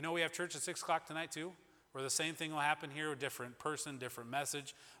 We have church at 6 o'clock tonight too, where the same thing will happen here, a different person, different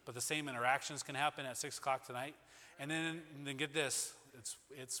message, but the same interactions can happen at 6 o'clock tonight. And then get this,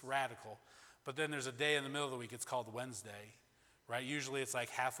 it's radical. But then there's a day in the middle of the week, it's called Wednesday, right? Usually it's like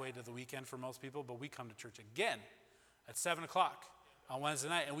halfway to the weekend for most people, but we come to church again at 7 o'clock on Wednesday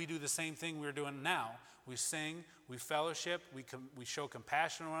night, and we do the same thing we're doing now. We sing, we fellowship, we show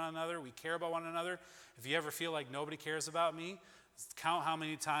compassion on one another, we care about one another. If you ever feel like nobody cares about me, count how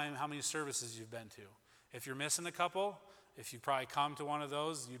many services you've been to. If you're missing a couple, if you probably come to one of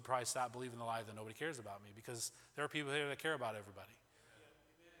those, you'd probably stop believing the lie that nobody cares about me, because there are people here that care about everybody.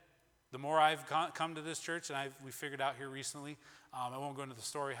 The more I've come to this church, and we figured out here recently, I won't go into the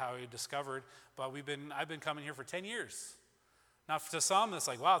story how we discovered, but I've been coming here for 10 years. Now, to some, it's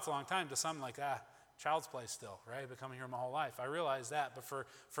like, wow, it's a long time. To some, like, child's play still, right? I've been coming here my whole life. I realize that. But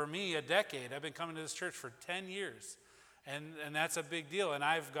for me, a decade. I've been coming to this church for 10 years. And that's a big deal. And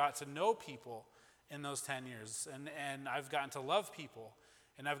I've got to know people in those 10 years. And I've gotten to love people.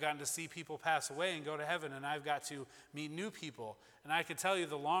 And I've gotten to see people pass away and go to heaven. And I've got to meet new people. And I can tell you,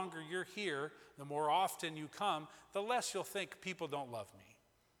 the longer you're here, the more often you come, the less you'll think people don't love me.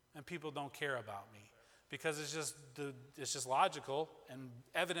 And people don't care about me. Because it's just logical and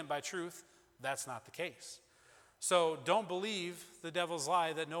evident by truth. That's not the case. So don't believe the devil's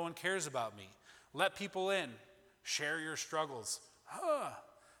lie that no one cares about me. Let people in. Share your struggles.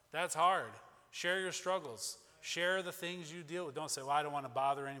 That's hard. Share your struggles. Share the things you deal with. Don't say, well, I don't want to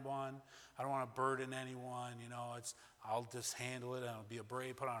bother anyone. I don't want to burden anyone. I'll just handle it and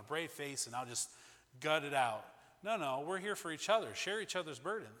put on a brave face and I'll just gut it out. No, we're here for each other. Share each other's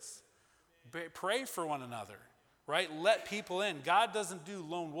burdens. Pray for one another, right? Let people in. God doesn't do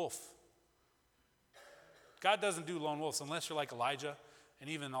lone wolf. God doesn't do lone wolves unless you're like Elijah. And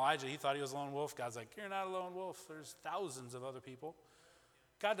even Elijah, he thought he was a lone wolf. God's like, you're not a lone wolf. There's thousands of other people.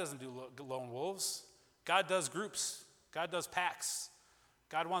 God doesn't do lone wolves. God does groups. God does packs.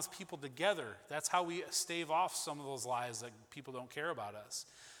 God wants people together. That's how we stave off some of those lies that people don't care about us.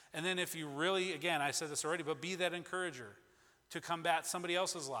 And then if you really, again, I said this already, but be that encourager to combat somebody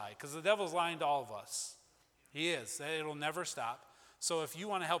else's lie. Because the devil's lying to all of us. He is. It'll never stop. So if you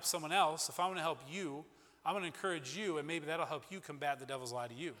want to help someone else, if I want to help you, I'm going to encourage you, and maybe that'll help you combat the devil's lie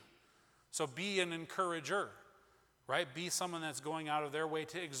to you. So be an encourager, right? Be someone that's going out of their way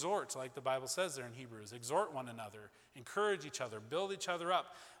to exhort, like the Bible says there in Hebrews. Exhort one another, encourage each other, build each other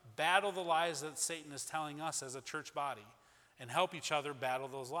up, battle the lies that Satan is telling us as a church body, and help each other battle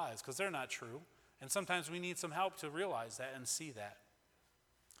those lies, because they're not true. And sometimes we need some help to realize that and see that.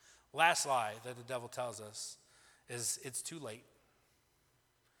 Last lie that the devil tells us is it's too late.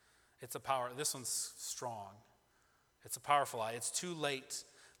 It's a power. This one's strong. It's a powerful lie. It's too late.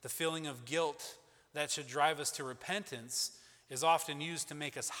 The feeling of guilt that should drive us to repentance is often used to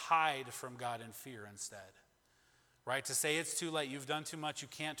make us hide from God in fear instead. Right? To say it's too late. You've done too much. You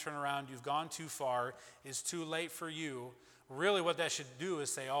can't turn around. You've gone too far. It's too late for you. Really what that should do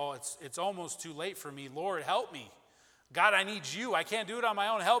is say, it's almost too late for me. Lord, help me. God, I need you. I can't do it on my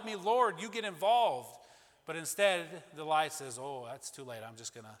own. Help me, Lord. You get involved. But instead, the lie says, that's too late. I'm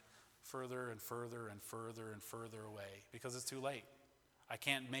just going to further and further and further and further away because it's too late. I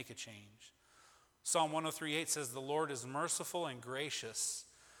can't make a change. Psalm 103:8 says, the Lord is merciful and gracious,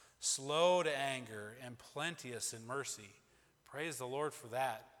 slow to anger, and plenteous in mercy. Praise the Lord for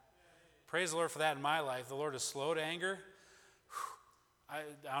that. Praise the Lord for that in my life. The Lord is slow to anger. I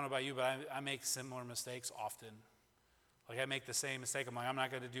don't know about you, but I make similar mistakes often. Like I make the same mistake. I'm like, I'm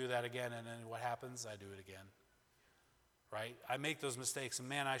not going to do that again. And then what happens? I do it again. Right? I make those mistakes, and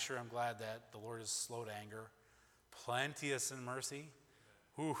man, I sure am glad that the Lord is slow to anger, plenteous in mercy.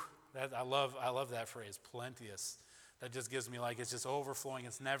 I love that phrase, plenteous. That just gives me it's just overflowing.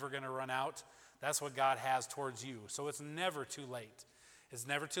 It's never going to run out. That's what God has towards you. So it's never too late. It's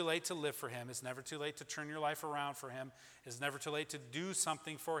never too late to live for him. It's never too late to turn your life around for him. It's never too late to do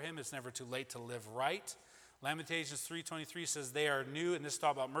something for him. It's never too late to live right. Lamentations 3:23 says they are new, and this is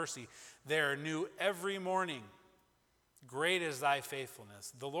talk about mercy. They are new every morning. Great is thy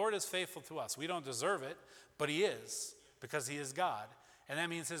faithfulness. The Lord is faithful to us. We don't deserve it, but he is, because he is God. And that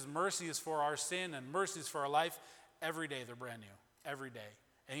means his mercy is for our sin and mercy is for our life. Every day they're brand new, every day.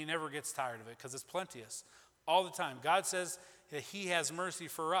 And he never gets tired of it because it's plenteous all the time. God says that he has mercy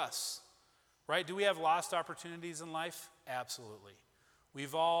for us, right? Do we have lost opportunities in life? Absolutely.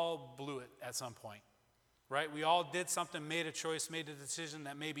 We've all blew it at some point, right? We all did something, made a choice, made a decision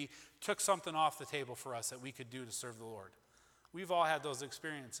that maybe took something off the table for us that we could do to serve the Lord. We've all had those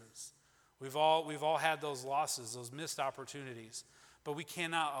experiences. We've all had those losses, those missed opportunities. But we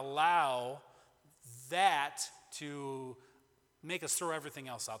cannot allow that to make us throw everything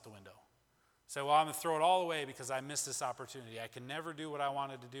else out the window. Say, well, I'm going to throw it all away because I missed this opportunity. I can never do what I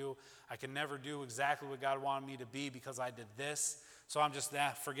wanted to do. I can never do exactly what God wanted me to be because I did this. So I'm just,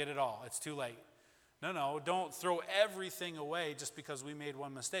 forget it all. It's too late. No, don't throw everything away just because we made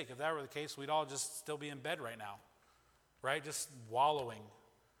one mistake. If that were the case, we'd all just still be in bed right now, right? Just wallowing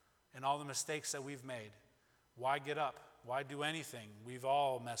in all the mistakes that we've made. Why get up? Why do anything? We've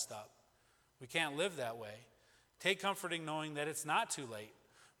all messed up. We can't live that way. Take comfort in knowing that it's not too late.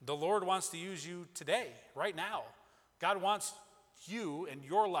 The Lord wants to use you today, right now. God wants you and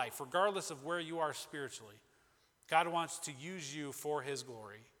your life, regardless of where you are spiritually. God wants to use you for his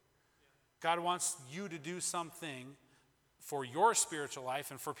glory. God wants you to do something for your spiritual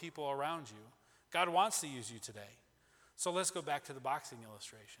life and for people around you. God wants to use you today. So let's go back to the boxing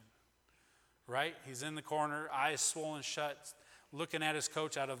illustration, right? He's in the corner, eyes swollen shut, looking at his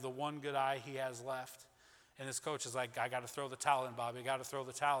coach out of the one good eye he has left. And his coach is like, I got to throw the towel in, Bobby. I got to throw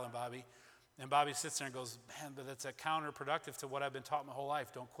the towel in, Bobby. And Bobby sits there and goes, man, but that's counterproductive to what I've been taught my whole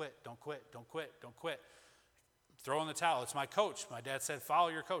life. Don't quit, don't quit, don't quit, don't quit. Throw in the towel. It's my coach. My dad said, follow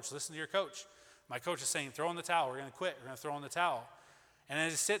your coach. Listen to your coach. My coach is saying, throw in the towel. We're going to quit. We're going to throw in the towel. And then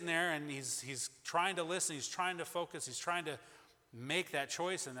he's sitting there and he's trying to listen. He's trying to focus. He's trying to make that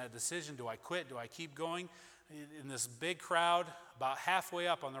choice and that decision. Do I quit? Do I keep going? in this big crowd, about halfway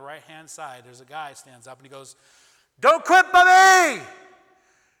up on the right-hand side, there's a guy stands up and he goes, "Don't quit, Bobby!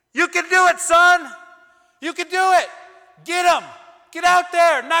 You can do it, son! You can do it! Get him! Get out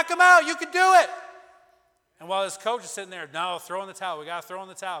there! Knock him out! You can do it!" And while his coach is sitting there, "No, throw in the towel. We got to throw in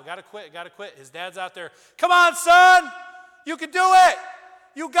the towel. Got to quit. Got to quit." His dad's out there, "Come on, son! You can do it!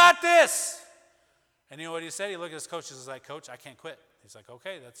 You got this!" And you know what he said? He looked at his coach and was like, "Coach, I can't quit." He's like,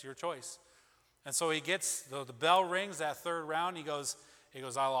 "Okay, that's your choice." And so he gets, the bell rings that third round. He goes,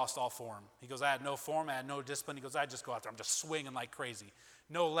 "I lost all form." He goes, "I had no form. I had no discipline." He goes, "I just go out there. I'm just swinging like crazy.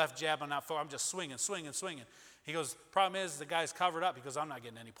 No left jab. I'm just swinging. He goes, "Problem is the guy's covered up." He goes, "I'm not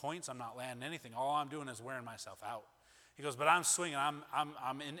getting any points. I'm not landing anything. All I'm doing is wearing myself out." He goes, "But I'm swinging.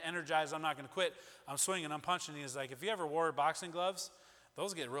 I'm energized. I'm not going to quit. I'm swinging. I'm punching." He's like, "If you ever wore boxing gloves,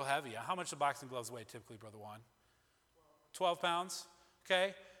 those get real heavy." How much do boxing gloves weigh typically, Brother Juan? 12 pounds.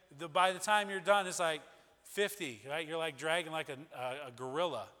 Okay. By the time you're done, it's like 50, right? You're like dragging like a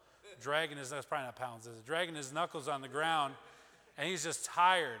gorilla. That's probably not pounds, is it? Dragging his knuckles on the ground, and he's just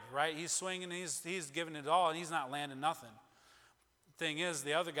tired, right? He's swinging, he's giving it all, and he's not landing nothing. Thing is,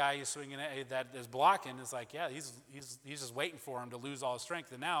 the other guy he's swinging at that is blocking is like, yeah, he's just waiting for him to lose all his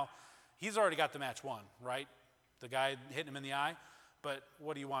strength, and now he's already got the match won, right? The guy hitting him in the eye. But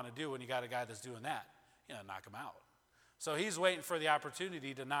what do you want to do when you got a guy that's doing that? You know, knock him out. So he's waiting for the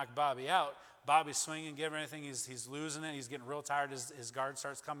opportunity to knock Bobby out. Bobby's swinging, giving everything. He's losing it. He's getting real tired. His guard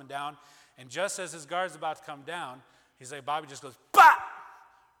starts coming down. And just as his guard's about to come down, he's like, Bobby just goes, "Bop!"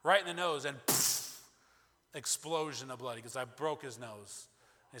 Right in the nose, and poof, explosion of blood. He goes, "I broke his nose."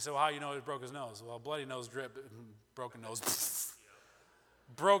 They said, "Well, how do you know he broke his nose?" "Well, bloody nose drip, broken nose." Poof.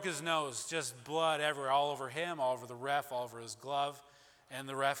 Broke his nose, just blood everywhere, all over him, all over the ref, all over his glove. And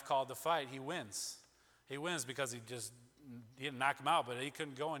the ref called the fight. He wins. He wins because he didn't knock him out, but he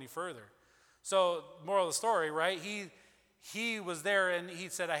couldn't go any further. So, moral of the story, right? He was there and he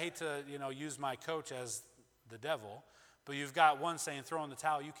said, "I hate to, use my coach as the devil, but you've got one saying, throw in the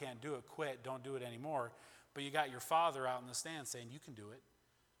towel, you can't do it, quit, don't do it anymore. But you got your father out in the stand saying, you can do it.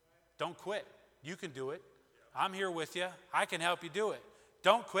 Don't quit. You can do it. I'm here with you. I can help you do it.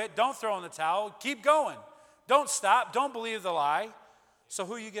 Don't quit. Don't throw in the towel. Keep going. Don't stop. Don't believe the lie." So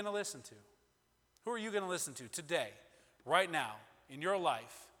who are you going to listen to? Who are you going to listen to today, right now, in your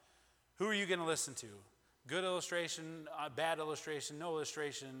life? Who are you going to listen to? Good illustration, bad illustration, no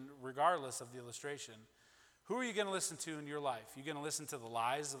illustration, regardless of the illustration. Who are you going to listen to in your life? You going to listen to the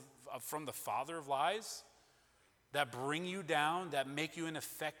lies from the father of lies that bring you down, that make you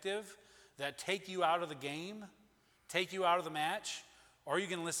ineffective, that take you out of the game, take you out of the match? Or are you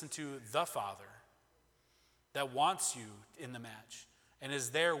going to listen to the Father that wants you in the match and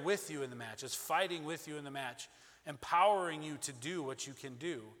is there with you in the match, is fighting with you in the match, empowering you to do what you can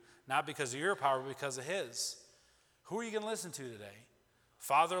do, not because of your power, but because of his? Who are you going to listen to today?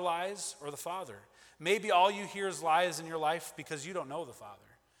 Father lies or the Father? Maybe all you hear is lies in your life because you don't know the Father.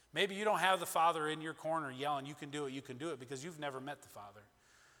 Maybe you don't have the Father in your corner yelling, you can do it, because you've never met the Father.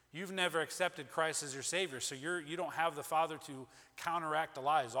 You've never accepted Christ as your Savior, so you don't have the Father to counteract the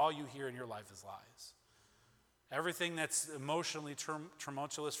lies. All you hear in your life is lies. Everything that's emotionally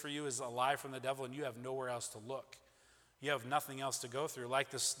tumultuous for you is a lie from the devil, and you have nowhere else to look. You have nothing else to go through. Like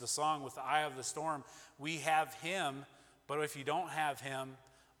the song with the eye of the storm, we have him, but if you don't have him,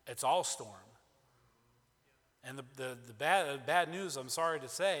 it's all storm. And the bad news, I'm sorry to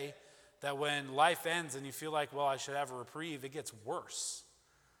say, that when life ends and you feel like, well, I should have a reprieve, it gets worse.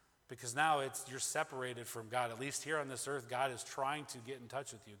 Because now you're separated from God. At least here on this earth, God is trying to get in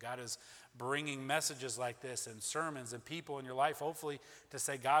touch with you. God is bringing messages like this and sermons and people in your life, hopefully, to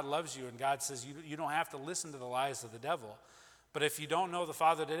say God loves you. And God says you don't have to listen to the lies of the devil. But if you don't know the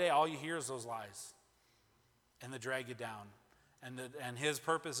Father today, all you hear is those lies. And they drag you down. And his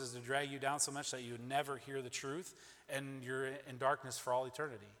purpose is to drag you down so much that you never hear the truth and you're in darkness for all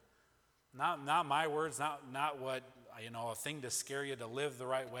eternity. Not my words, not what, a thing to scare you to live the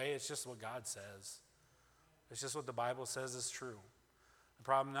right way. It's just what God says. It's just what the Bible says is true. The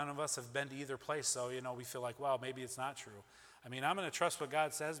problem, none of us have been to either place, so, we feel like, well, maybe it's not true. I'm going to trust what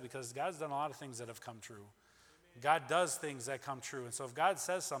God says because God's done a lot of things that have come true. God does things that come true. And so if God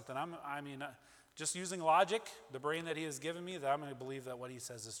says something, just using logic, the brain that he has given me, that I'm going to believe that what he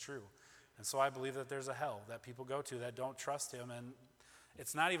says is true. And so I believe that there's a hell that people go to that don't trust him. And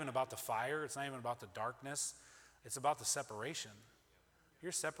it's not even about the fire. It's not even about the darkness. It's about the separation.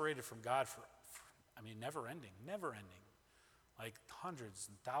 You're separated from God for never ending. Like hundreds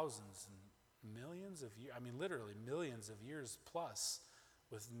and thousands and millions of years. Literally millions of years plus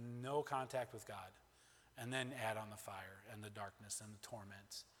with no contact with God. And then add on the fire and the darkness and the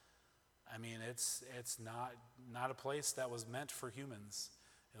torment. I mean, it's not a place that was meant for humans.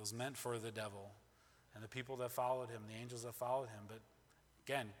 It was meant for the devil and the people that followed him, the angels that followed him. But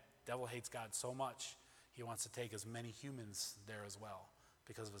again, devil hates God so much, he wants to take as many humans there as well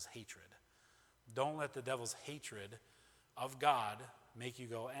because of his hatred. Don't let the devil's hatred of God make you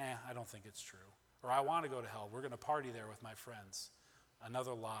go, I don't think it's true. Or I want to go to hell. We're going to party there with my friends.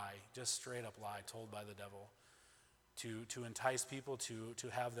 Another lie, just straight up lie told by the devil to entice people to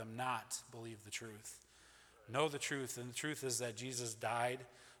have them not believe the truth. Know the truth, and the truth is that Jesus died,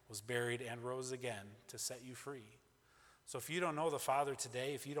 was buried, and rose again to set you free. So if you don't know the Father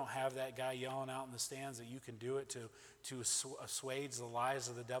today, if you don't have that guy yelling out in the stands that you can do it to assuage the lies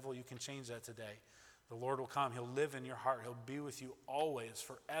of the devil, you can change that today. The Lord will come. He'll live in your heart. He'll be with you always,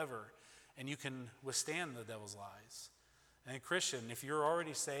 forever, and you can withstand the devil's lies. And Christian, if you're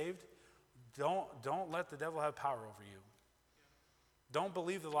already saved, don't let the devil have power over you. Don't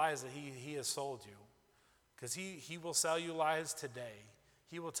believe the lies that he has sold you, because he will sell you lies today.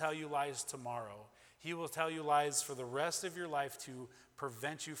 He will tell you lies tomorrow. He will tell you lies for the rest of your life to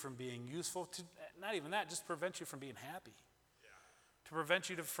prevent you from being useful, to not even that, just prevent you from being happy, to prevent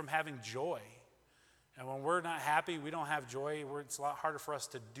you from having joy. And when we're not happy, we don't have joy, it's a lot harder for us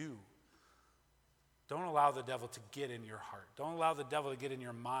to do. Don't allow the devil to get in your heart. Don't allow the devil to get in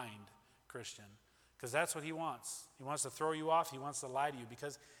your mind, Christian, because that's what he wants. He wants to throw you off. He wants to lie to you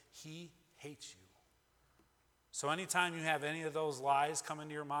because he hates you. So anytime you have any of those lies come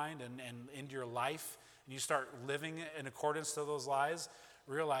into your mind and into your life, and you start living in accordance to those lies,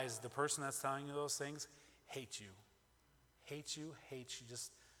 realize the person that's telling you those things hates you. Hates you,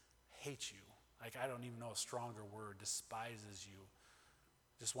 just hates you. Like, I don't even know a stronger word, despises you.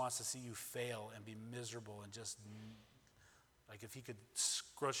 Just wants to see you fail and be miserable, and just, like, if he could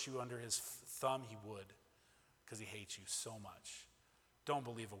crush you under his thumb, he would, because he hates you so much. Don't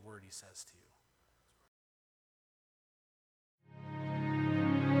believe a word he says to you.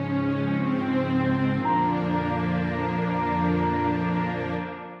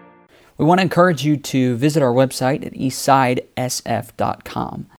 We want to encourage you to visit our website at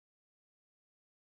eastsidesf.com.